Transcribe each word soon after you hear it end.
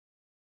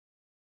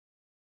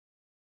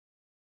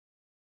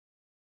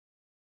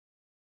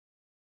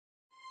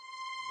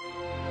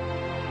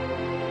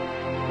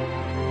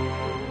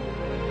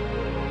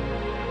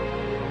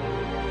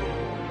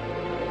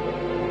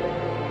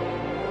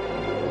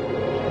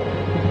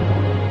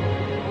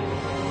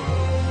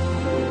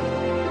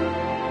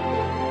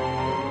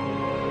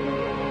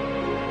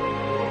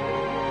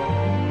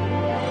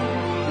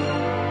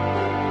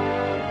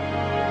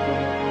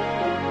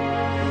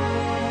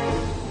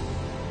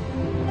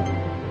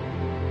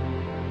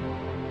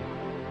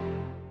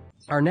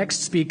Our next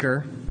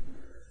speaker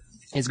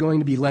is going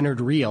to be Leonard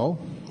Reil.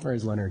 Where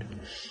is Leonard?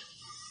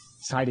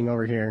 He's hiding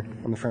over here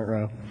on the front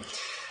row.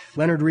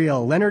 Leonard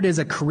Reil. Leonard is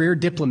a career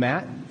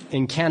diplomat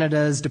in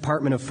Canada's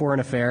Department of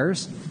Foreign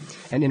Affairs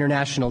and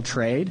International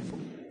Trade.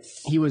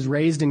 He was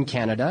raised in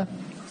Canada.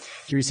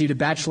 He received a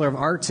Bachelor of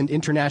Arts in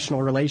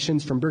International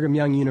Relations from Brigham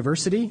Young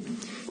University,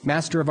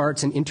 Master of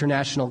Arts in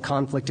International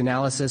Conflict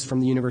Analysis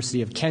from the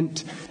University of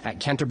Kent at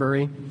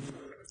Canterbury.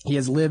 He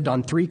has lived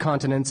on 3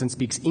 continents and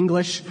speaks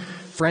English,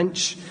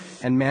 French,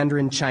 and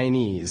Mandarin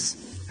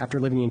Chinese. After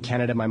living in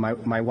Canada,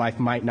 my wife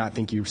might not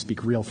think you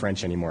speak real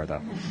French anymore,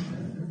 though.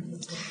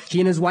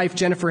 He and his wife,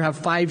 Jennifer, have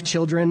 5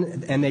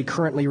 children, and they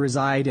currently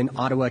reside in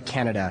Ottawa,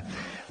 Canada.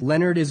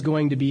 Leonard is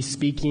going to be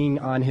speaking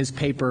on his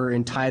paper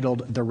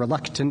entitled The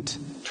Reluctant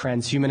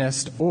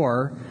Transhumanist,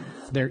 or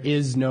There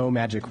Is No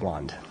Magic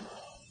Wand.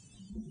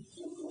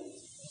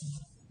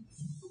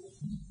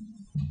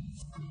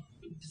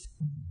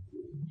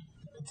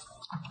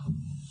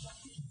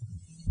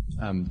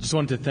 Just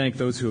wanted to thank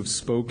those who have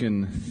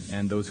spoken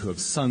and those who have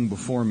sung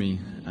before me.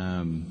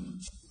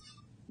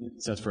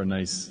 It sets for a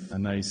nice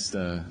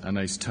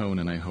tone,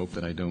 and I hope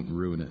that I don't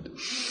ruin it.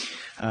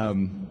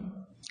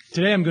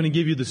 Today I'm going to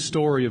give you the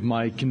story of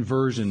my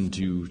conversion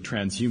to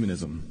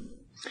transhumanism.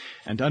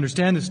 And to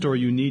understand this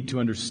story, you need to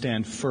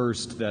understand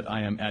first that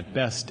I am at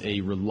best a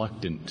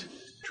reluctant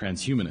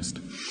transhumanist.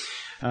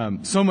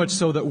 So much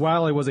so that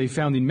while I was a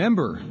founding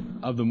member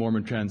of the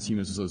Mormon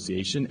Transhumanist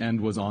Association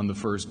and was on the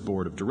first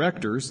board of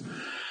directors,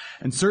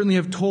 and certainly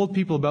have told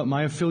people about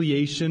my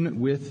affiliation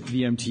with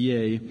the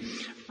MTA,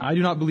 I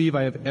do not believe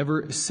I have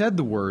ever said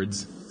the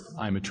words,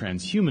 "I'm a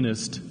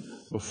transhumanist,"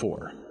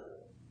 before.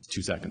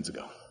 2 seconds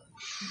ago.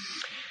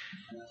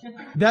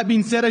 That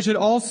being said, I should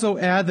also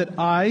add that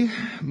I,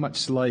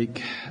 much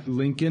like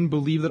Lincoln,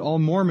 believe that all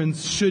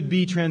Mormons should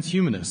be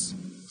transhumanists.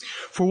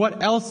 For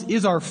what else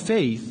is our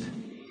faith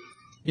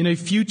in a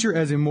future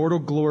as immortal,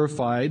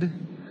 glorified,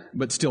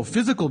 but still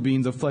physical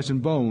beings of flesh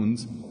and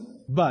bones,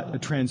 but a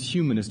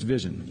transhumanist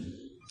vision?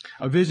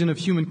 A vision of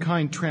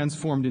humankind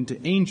transformed into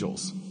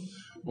angels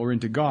or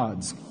into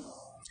gods,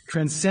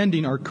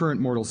 transcending our current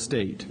mortal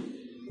state.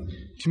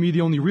 To me,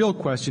 the only real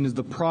question is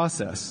the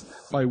process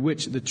by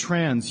which the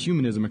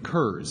transhumanism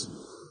occurs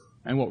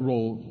and what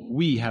role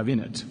we have in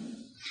it.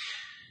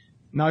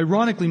 Now,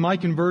 ironically, my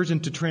conversion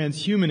to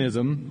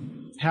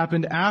transhumanism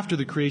happened after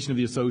the creation of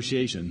the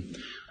association,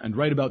 and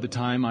right about the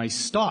time I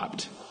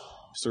stopped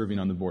serving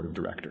on the board of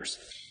directors.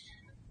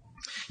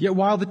 Yet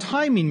while the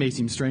timing may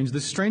seem strange,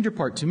 the stranger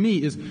part to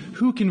me is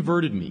who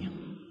converted me,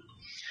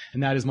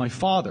 and that is my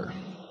father.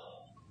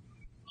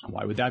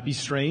 Why would that be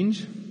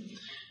strange?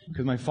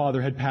 Because my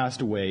father had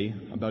passed away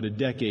about a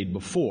decade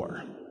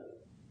before.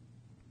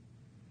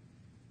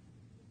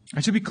 I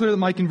should be clear that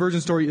my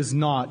conversion story is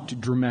not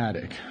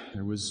dramatic.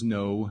 There was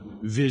no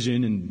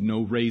vision and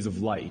no rays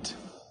of light.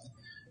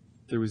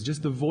 There was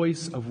just the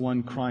voice of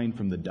one crying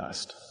from the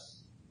dust.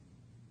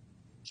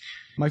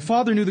 My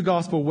father knew the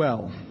gospel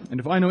well, and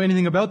if I know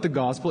anything about the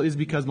gospel, it is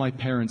because my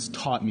parents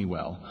taught me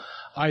well,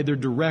 either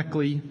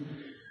directly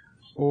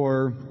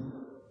or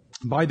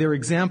by their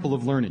example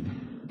of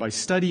learning, by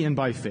study and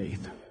by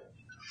faith.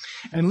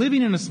 And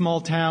living in a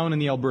small town in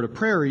the Alberta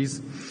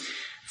prairies,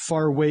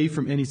 far away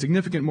from any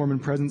significant Mormon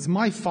presence,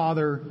 my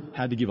father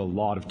had to give a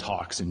lot of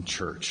talks in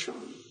church.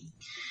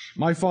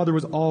 My father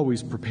was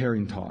always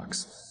preparing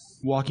talks,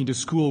 walking to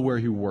school where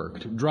he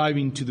worked,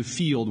 driving to the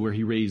field where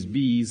he raised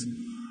bees.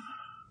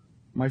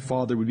 My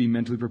father would be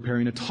mentally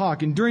preparing a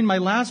talk. And during my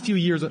last few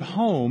years at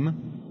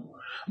home,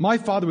 my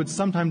father would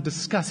sometimes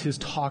discuss his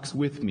talks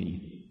with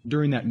me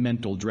during that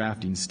mental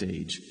drafting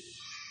stage.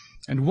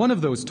 And one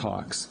of those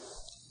talks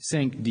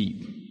sank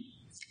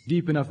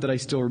deep enough that I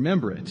still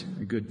remember it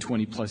a good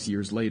 20-plus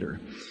years later.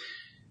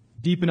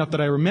 Deep enough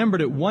that I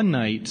remembered it one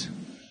night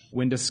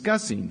when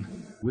discussing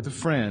with a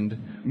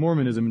friend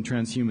Mormonism and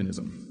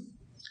Transhumanism.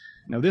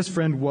 Now, this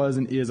friend was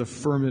and is a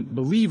fervent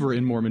believer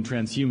in Mormon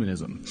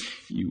transhumanism.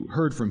 You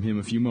heard from him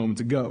a few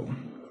moments ago.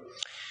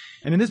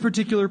 And in this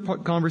particular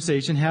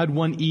conversation, had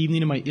one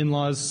evening in my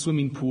in-laws'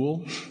 swimming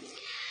pool,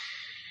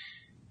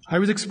 I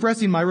was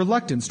expressing my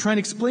reluctance, trying to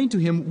explain to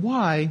him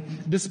why,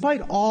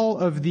 despite all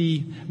of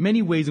the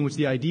many ways in which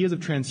the ideas of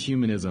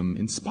transhumanism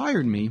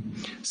inspired me,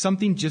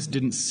 something just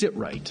didn't sit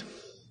right.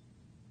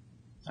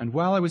 And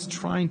while I was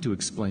trying to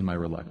explain my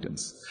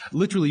reluctance,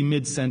 literally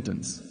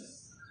mid-sentence,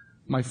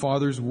 my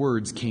father's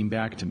words came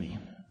back to me,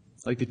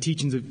 like the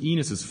teachings of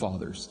Enos's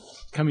fathers,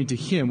 coming to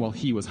him while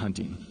he was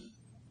hunting.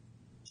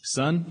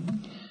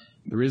 Son,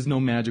 there is no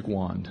magic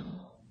wand.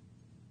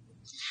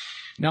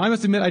 Now, I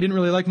must admit I didn't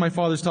really like my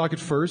father's talk at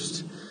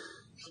first.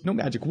 No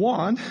magic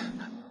wand?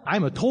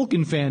 I'm a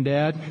Tolkien fan,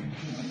 Dad.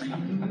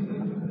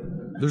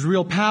 There's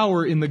real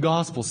power in the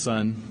gospel,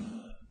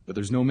 son, but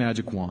there's no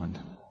magic wand.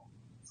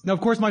 Now,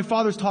 of course, my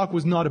father's talk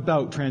was not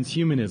about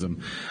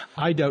transhumanism.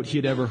 I doubt he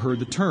had ever heard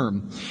the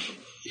term.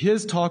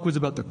 His talk was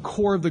about the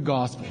core of the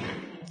gospel,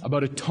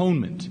 about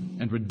atonement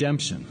and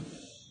redemption.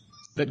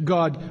 That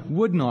God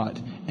would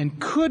not and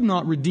could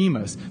not redeem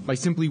us by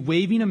simply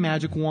waving a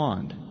magic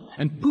wand,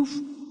 and poof,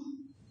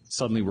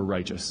 suddenly we're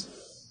righteous.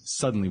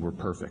 Suddenly we're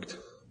perfect.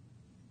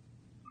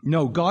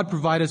 No, God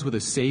provided us with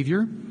a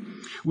Savior,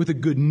 with the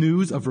good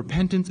news of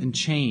repentance and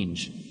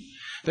change.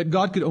 That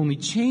God could only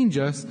change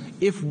us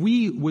if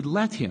we would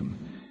let Him,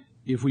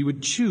 if we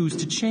would choose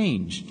to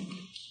change.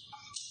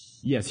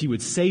 Yes, He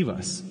would save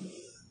us,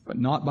 but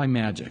not by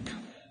magic.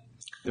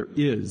 There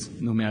is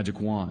no magic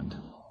wand.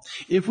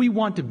 If we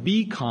want to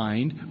be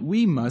kind,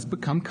 we must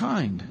become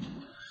kind.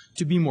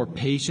 To be more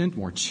patient,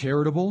 more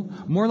charitable,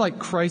 more like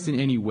Christ in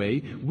any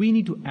way, we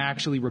need to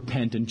actually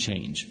repent and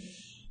change.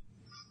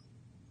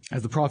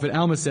 As the prophet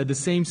Alma said, the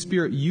same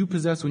spirit you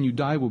possess when you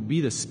die will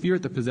be the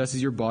spirit that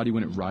possesses your body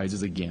when it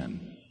rises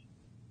again.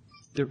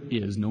 There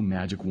is no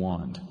magic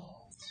wand.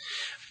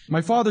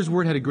 My father's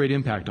word had a great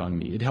impact on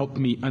me. It helped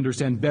me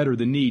understand better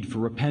the need for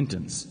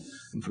repentance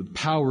and for the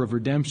power of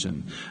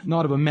redemption,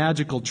 not of a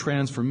magical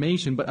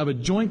transformation, but of a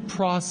joint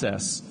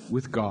process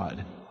with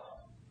God,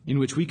 in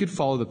which we could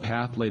follow the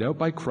path laid out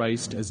by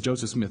Christ, as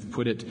Joseph Smith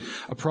put it,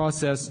 a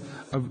process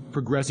of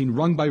progressing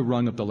rung by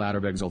rung up the ladder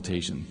of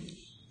exaltation.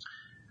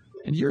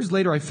 And years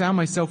later, I found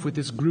myself with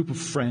this group of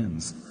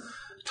friends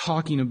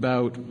talking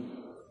about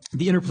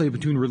the interplay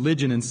between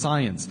religion and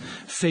science,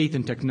 faith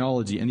and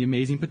technology, and the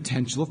amazing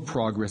potential of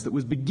progress that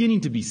was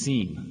beginning to be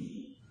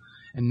seen.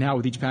 And now,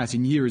 with each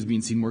passing year, is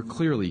being seen more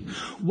clearly.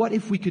 What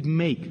if we could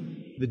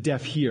make the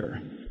deaf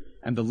hear,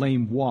 and the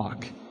lame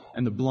walk,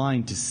 and the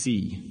blind to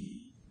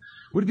see?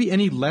 Would it be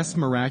any less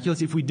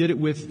miraculous if we did it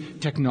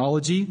with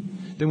technology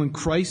than when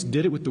Christ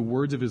did it with the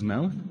words of His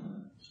mouth?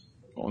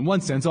 Well, in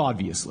one sense,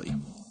 obviously.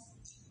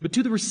 But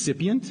to the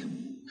recipient,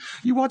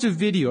 you watch a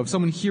video of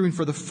someone hearing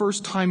for the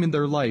first time in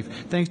their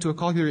life thanks to a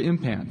cochlear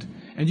implant,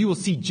 and you will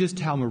see just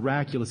how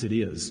miraculous it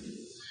is.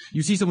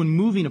 You see someone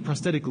moving a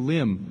prosthetic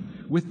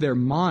limb with their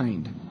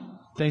mind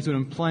thanks to an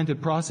implanted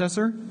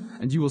processor,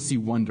 and you will see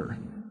wonder.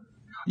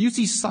 You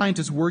see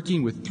scientists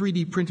working with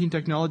 3D printing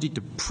technology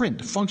to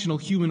print functional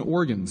human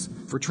organs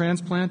for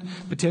transplant,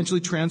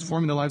 potentially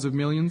transforming the lives of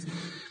millions.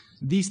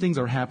 These things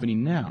are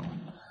happening now,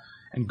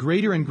 and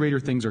greater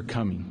things are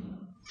coming.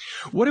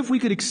 What if we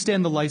could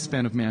extend the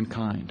lifespan of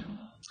mankind?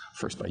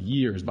 First by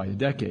years, by a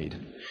decade.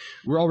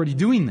 We're already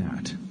doing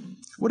that.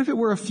 What if it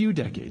were a few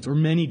decades, or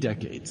many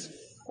decades,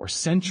 or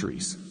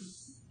centuries?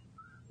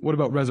 What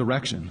about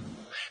resurrection?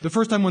 The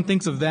first time one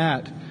thinks of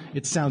that,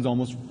 it sounds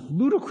almost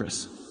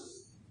ludicrous.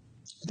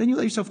 But then you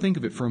let yourself think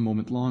of it for a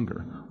moment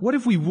longer. What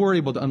if we were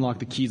able to unlock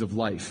the keys of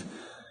life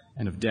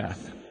and of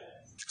death?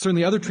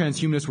 Certainly other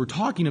transhumanists were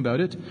talking about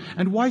it,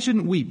 and why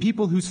shouldn't we,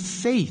 people whose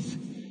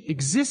faith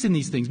exists in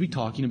these things, be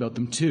talking about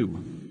them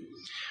too?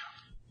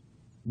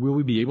 Will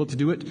we be able to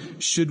do it?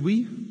 Should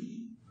we?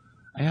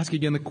 I ask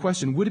again the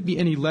question, would it be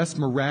any less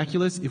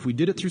miraculous if we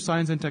did it through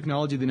science and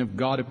technology than if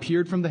God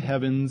appeared from the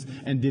heavens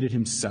and did it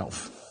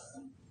Himself?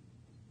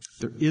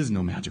 There is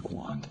no magic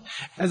wand.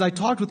 As I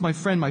talked with my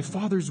friend, my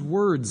father's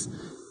words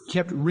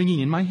kept ringing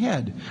in my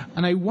head,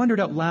 and I wondered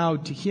out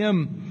loud to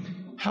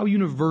him, how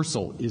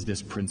universal is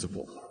this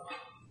principle?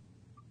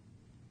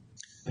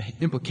 The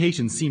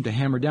implications seem to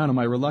hammer down on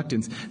my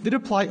reluctance. Did it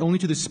apply only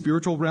to the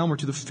spiritual realm or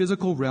to the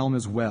physical realm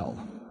as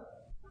well?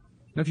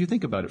 Now, if you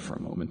think about it for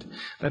a moment,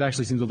 that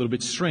actually seems a little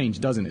bit strange,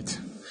 doesn't it?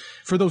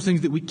 For those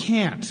things that we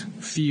can't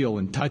feel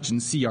and touch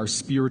and see, our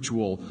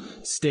spiritual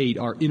state,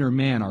 our inner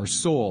man, our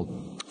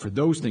soul, for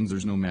those things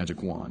there's no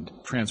magic wand.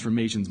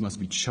 Transformations must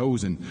be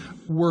chosen,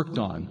 worked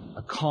on,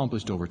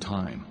 accomplished over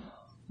time.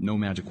 No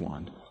magic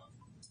wand.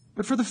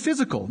 But for the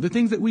physical, the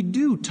things that we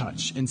do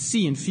touch and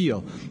see and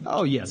feel,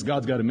 oh yes,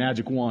 God's got a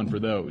magic wand for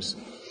those.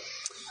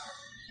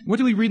 What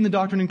do we read in the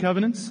Doctrine and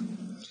Covenants?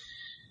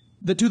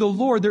 That to the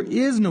Lord there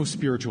is no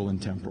spiritual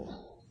and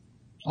temporal.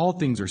 All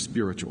things are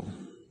spiritual.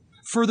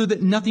 Further,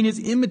 that nothing is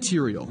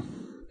immaterial,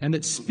 and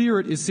that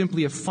spirit is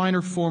simply a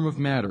finer form of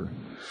matter,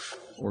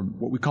 or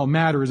what we call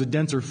matter is a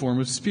denser form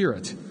of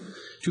spirit.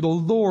 To the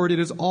Lord it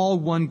is all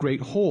one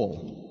great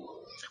whole.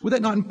 Would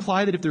that not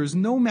imply that if there is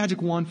no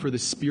magic wand for the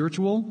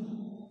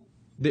spiritual,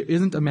 there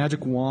isn't a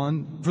magic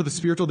wand for the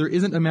spiritual, there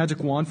isn't a magic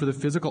wand for the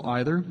physical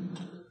either?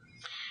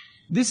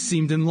 This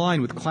seemed in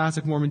line with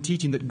classic Mormon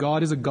teaching that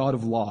God is a God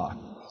of law,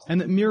 and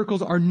that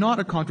miracles are not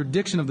a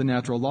contradiction of the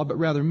natural law, but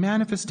rather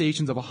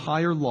manifestations of a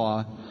higher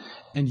law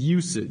and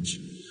usage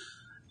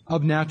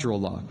of natural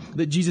law.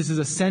 That Jesus'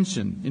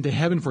 ascension into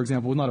heaven, for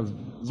example, was not a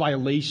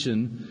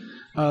violation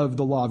of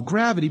the law of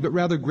gravity, but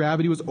rather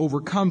gravity was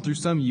overcome through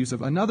some use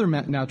of another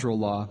natural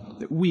law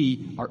that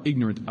we are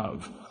ignorant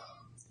of.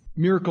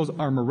 Miracles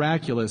are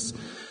miraculous,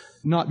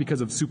 not because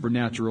of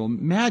supernatural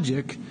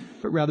magic,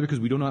 but rather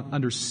because we do not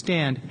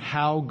understand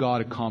how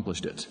God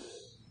accomplished it.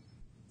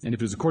 And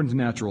if it is according to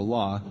natural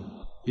law,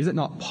 is it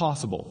not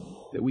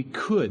possible that we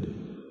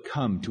could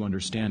come to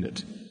understand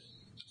it?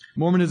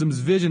 Mormonism's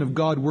vision of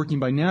God working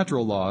by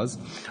natural laws,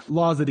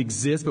 laws that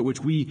exist but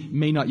which we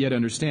may not yet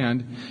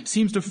understand,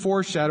 seems to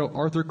foreshadow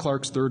Arthur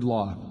Clarke's third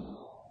law,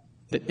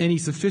 that any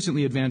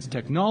sufficiently advanced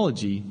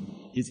technology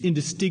is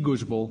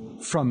indistinguishable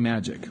from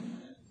magic.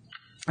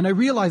 And I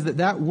realized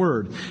that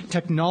word,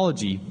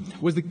 technology,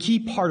 was the key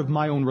part of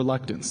my own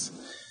reluctance,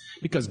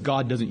 because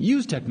God doesn't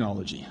use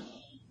technology.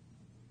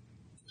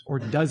 Or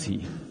does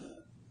he?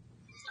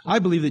 I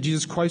believe that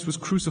Jesus Christ was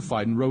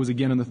crucified and rose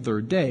again on the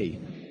third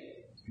day.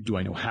 Do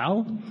I know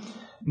how?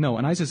 No,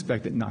 and I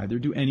suspect that neither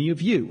do any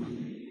of you.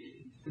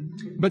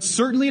 But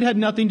certainly it had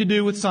nothing to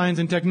do with science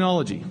and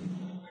technology.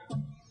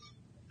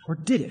 Or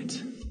did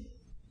it?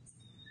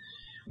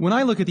 When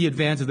I look at the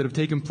advances that have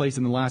taken place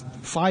in the last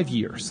 5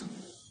 years,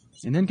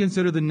 and then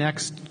consider the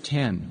next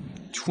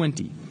 10,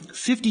 20,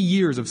 50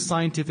 years of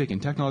scientific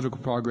and technological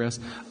progress,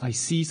 I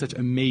see such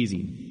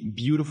amazing,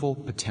 beautiful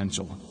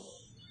potential.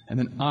 And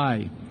then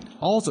I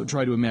also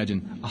try to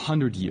imagine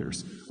 100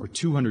 years, or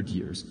 200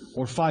 years,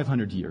 or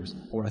 500 years,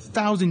 or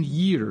 1,000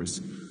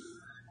 years.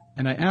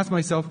 And I ask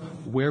myself,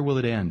 where will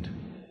it end?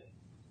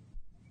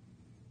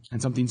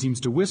 And something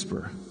seems to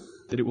whisper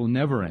that it will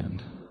never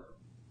end.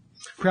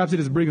 Perhaps it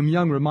is Brigham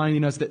Young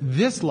reminding us that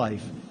this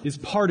life is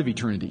part of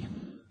eternity,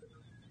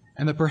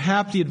 and that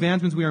perhaps the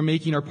advancements we are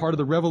making are part of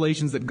the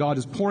revelations that God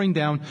is pouring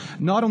down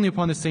not only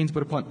upon the saints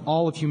but upon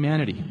all of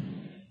humanity.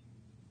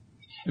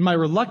 And my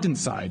reluctant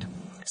side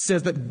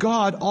says that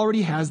God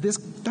already has this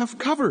stuff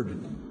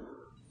covered.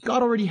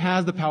 God already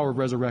has the power of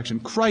resurrection.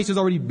 Christ has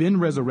already been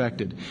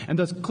resurrected, and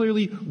thus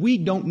clearly we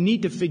don't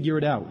need to figure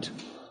it out.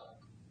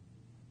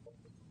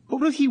 But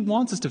what if He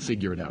wants us to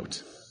figure it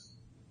out?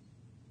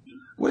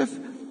 What if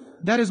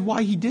that is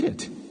why He did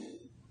it?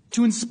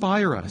 To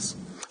inspire us.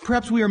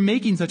 Perhaps we are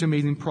making such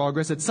amazing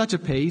progress at such a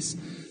pace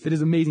that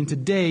is amazing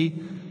today,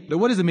 that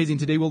what is amazing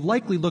today will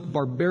likely look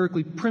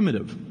barbarically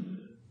primitive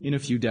in a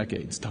few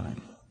decades'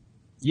 time.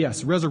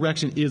 Yes,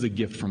 resurrection is a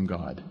gift from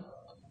God,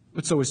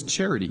 but so is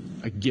charity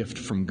a gift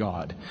from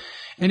God.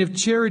 And if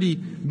charity,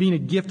 being a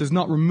gift, does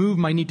not remove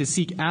my need to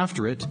seek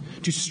after it,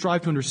 to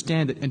strive to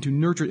understand it, and to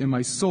nurture it in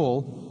my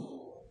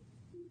soul,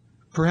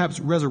 perhaps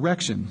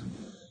resurrection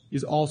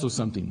is also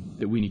something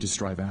that we need to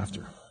strive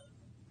after.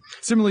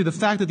 Similarly, the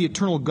fact that the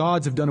eternal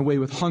gods have done away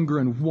with hunger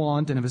and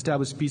want and have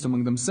established peace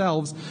among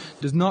themselves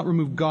does not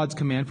remove God's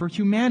command for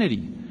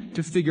humanity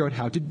to figure out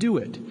how to do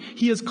it.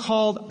 He has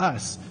called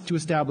us to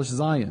establish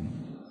Zion,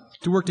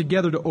 to work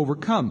together to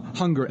overcome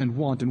hunger and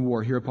want and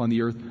war here upon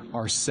the earth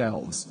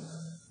ourselves.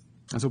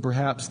 And so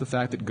perhaps the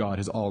fact that God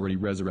has already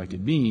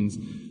resurrected beings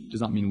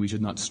does not mean we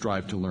should not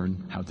strive to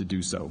learn how to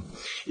do so.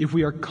 If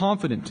we are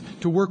confident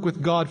to work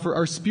with God for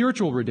our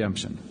spiritual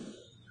redemption,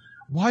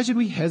 why should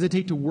we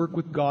hesitate to work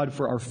with God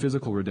for our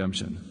physical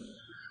redemption?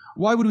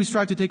 Why would we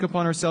strive to take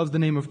upon ourselves the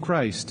name of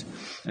Christ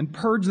and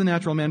purge the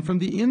natural man from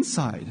the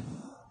inside,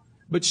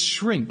 but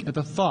shrink at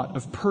the thought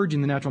of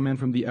purging the natural man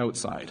from the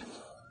outside?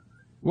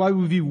 Why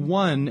would we view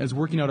one as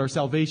working out our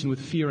salvation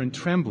with fear and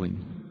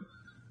trembling,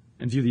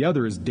 and view the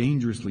other as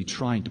dangerously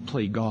trying to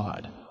play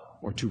God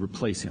or to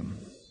replace Him?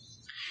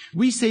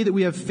 We say that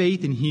we have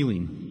faith in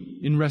healing,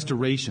 in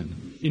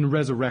restoration, in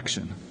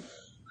resurrection.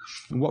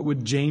 And what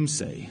would James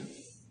say?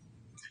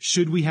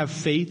 Should we have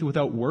faith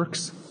without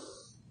works?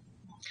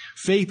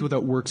 Faith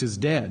without works is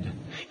dead.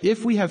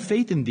 If we have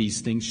faith in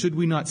these things, should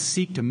we not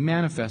seek to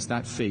manifest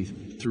that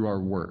faith through our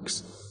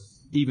works,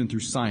 even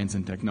through science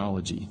and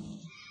technology?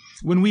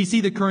 When we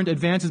see the current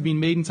advances being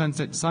made in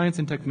science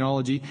and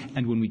technology,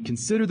 and when we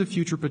consider the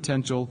future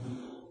potential,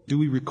 do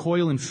we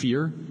recoil in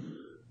fear?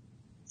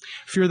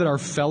 Fear that our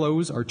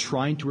fellows are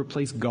trying to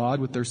replace God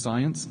with their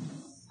science?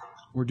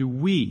 Or do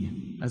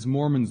we, as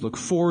Mormons, look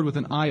forward with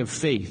an eye of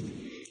faith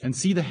and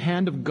see the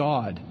hand of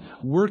God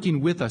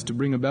working with us to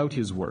bring about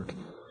His work,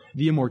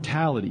 the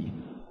immortality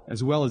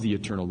as well as the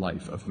eternal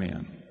life of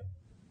man?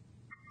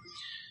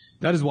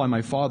 That is why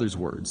my father's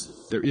words,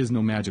 "There is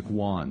no magic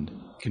wand,"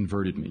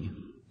 converted me.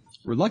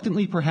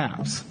 Reluctantly,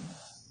 perhaps,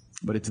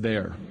 but it's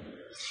there.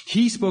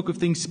 He spoke of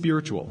things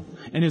spiritual,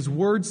 and His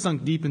words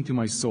sunk deep into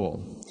my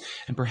soul.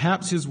 And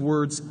perhaps His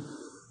words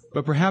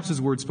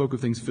spoke of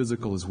things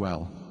physical as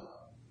well.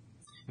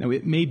 Now,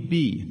 it may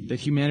be that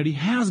humanity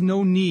has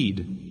no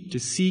need to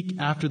seek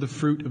after the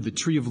fruit of the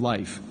tree of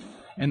life,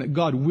 and that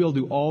God will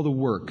do all the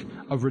work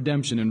of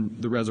redemption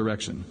and the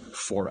resurrection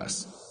for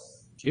us.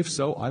 If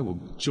so, I will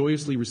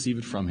joyously receive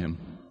it from Him.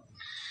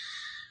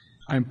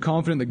 I am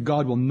confident that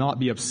God will not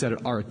be upset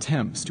at our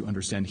attempts to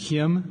understand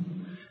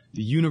Him,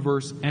 the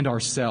universe, and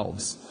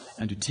ourselves,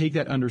 and to take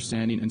that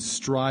understanding and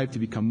strive to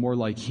become more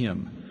like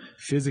Him,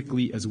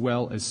 physically as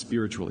well as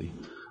spiritually.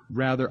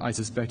 Rather, I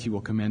suspect He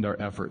will commend our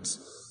efforts.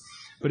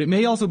 But it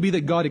may also be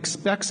that God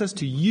expects us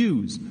to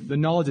use the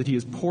knowledge that He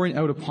is pouring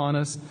out upon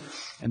us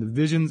and the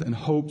visions and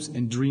hopes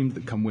and dreams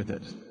that come with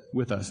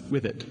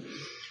it.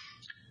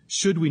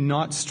 Should we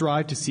not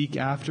strive to seek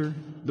after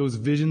those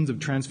visions of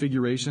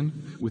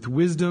transfiguration with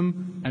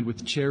wisdom and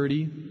with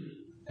charity,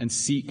 and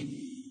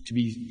seek to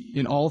be,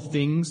 in all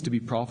things, to be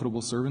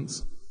profitable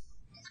servants?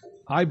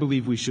 I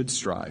believe we should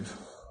strive.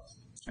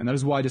 And that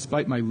is why,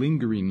 despite my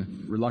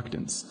lingering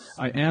reluctance,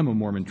 I am a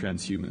Mormon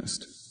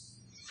transhumanist.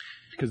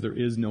 Because there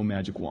is no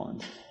magic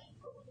wand.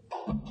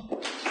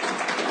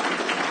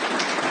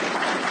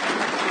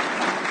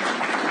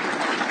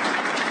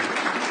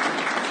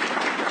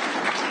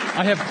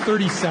 I have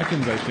 30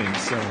 seconds, I think,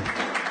 so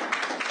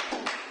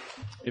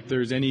if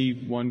there's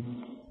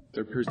anyone,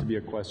 there appears to be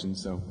a question,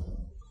 so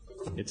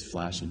it's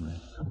flashing red.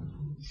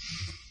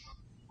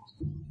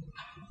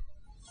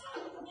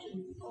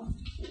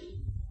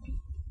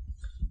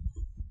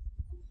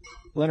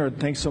 Leonard,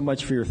 thanks so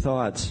much for your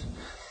thoughts.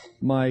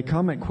 My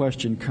comment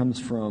question comes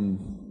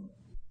from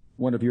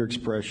one of your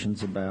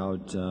expressions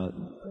about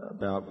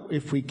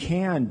if we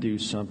can do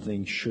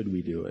something, should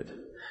we do it?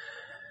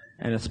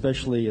 And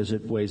especially as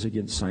it weighs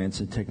against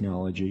science and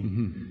technology.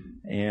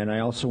 Mm-hmm. And I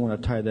also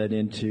want to tie that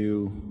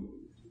into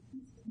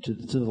to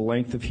the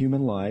length of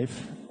human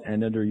life,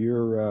 and under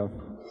your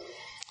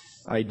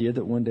idea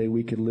that one day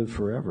we could live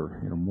forever,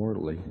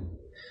 mortally.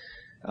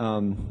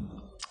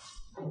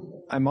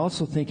 I'm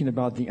also thinking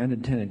about the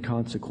unintended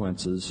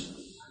consequences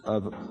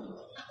of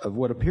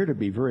what appear to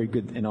be very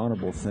good and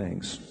honorable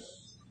things.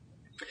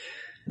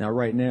 Now,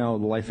 right now,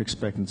 the life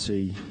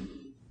expectancy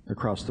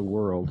across the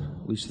world,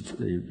 at least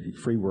the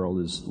free world,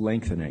 is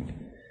lengthening.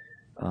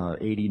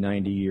 80,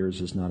 90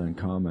 years is not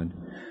uncommon.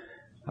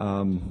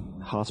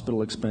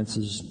 Hospital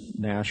expenses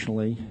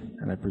nationally,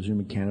 and I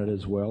presume in Canada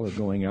as well, are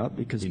going up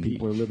because Indeed.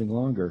 People are living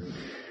longer.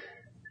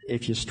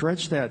 If you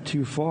stretch that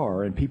too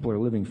far and people are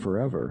living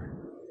forever,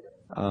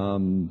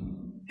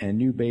 and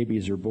new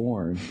babies are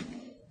born,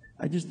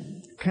 I just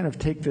kind of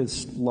take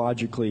this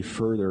logically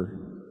further,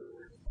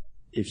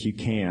 if you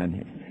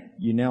can.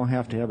 You now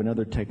have to have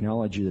another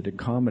technology that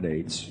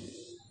accommodates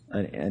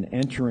an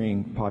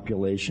entering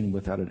population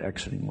without an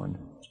exiting one.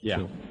 Yeah.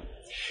 So.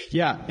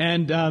 Yeah,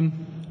 and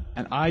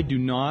I do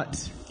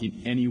not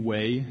in any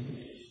way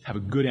have a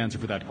good answer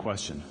for that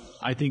question.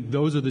 I think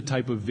those are the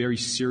type of very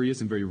serious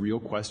and very real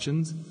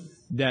questions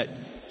that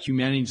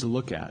humanity needs to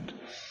look at.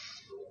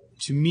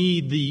 To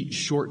me, the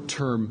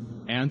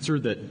short-term answer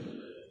that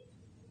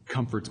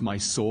comforts my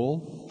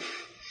soul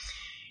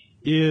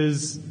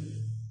is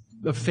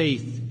the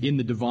faith in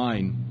the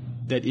divine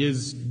that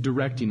is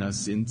directing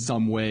us in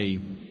some way.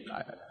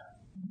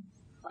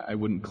 I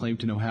wouldn't claim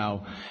to know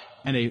how.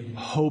 And a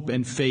hope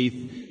and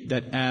faith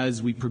that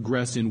as we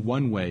progress in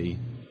one way,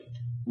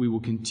 we will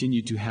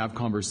continue to have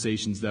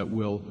conversations that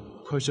will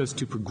push us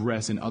to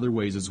progress in other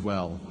ways as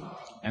well,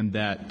 and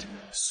that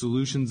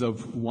solutions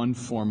of one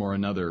form or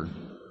another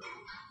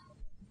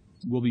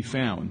will be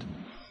found.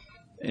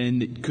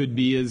 And it could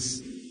be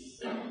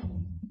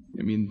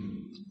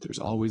there's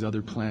always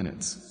other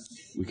planets.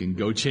 We can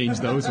go change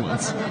those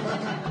ones.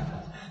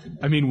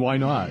 Why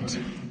not?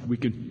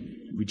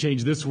 We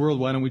change this world,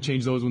 why don't we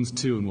change those ones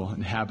too, and we'll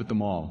inhabit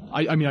them all?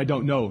 I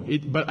don't know,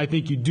 but I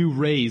think you do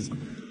raise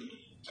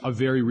a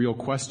very real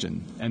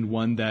question, and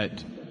one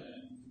that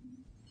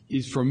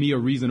is, for me, a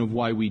reason of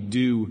why we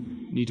do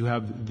need to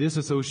have this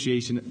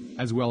association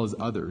as well as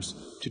others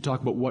to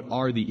talk about what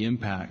are the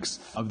impacts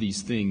of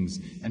these things,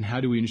 and how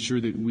do we ensure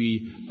that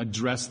we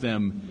address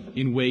them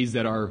in ways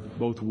that are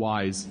both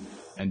wise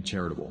and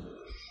charitable.